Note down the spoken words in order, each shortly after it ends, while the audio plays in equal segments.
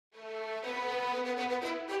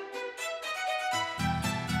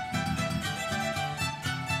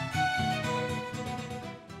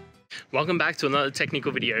Welcome back to another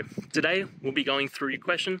technical video. Today, we'll be going through your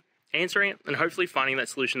question, answering it, and hopefully finding that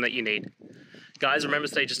solution that you need. Guys, remember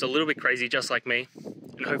to stay just a little bit crazy, just like me,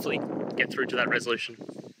 and hopefully get through to that resolution.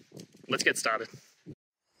 Let's get started.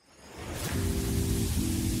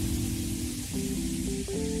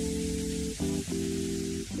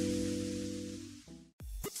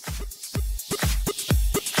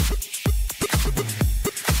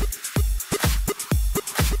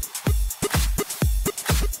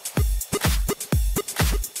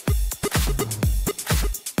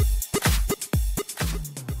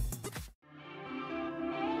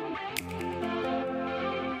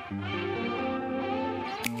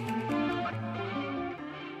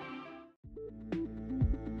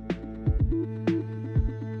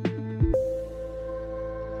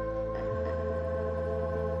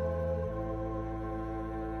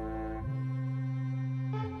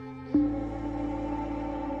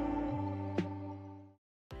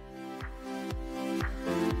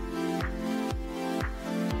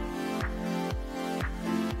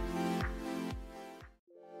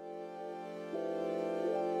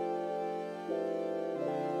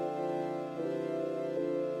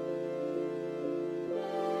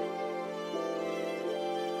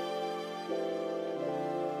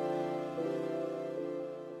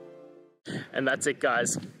 And that's it,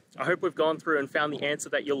 guys. I hope we've gone through and found the answer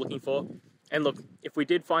that you're looking for. And look, if we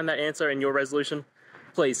did find that answer in your resolution,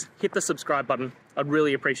 please hit the subscribe button. I'd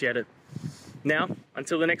really appreciate it. Now,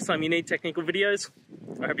 until the next time you need technical videos,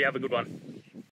 I hope you have a good one.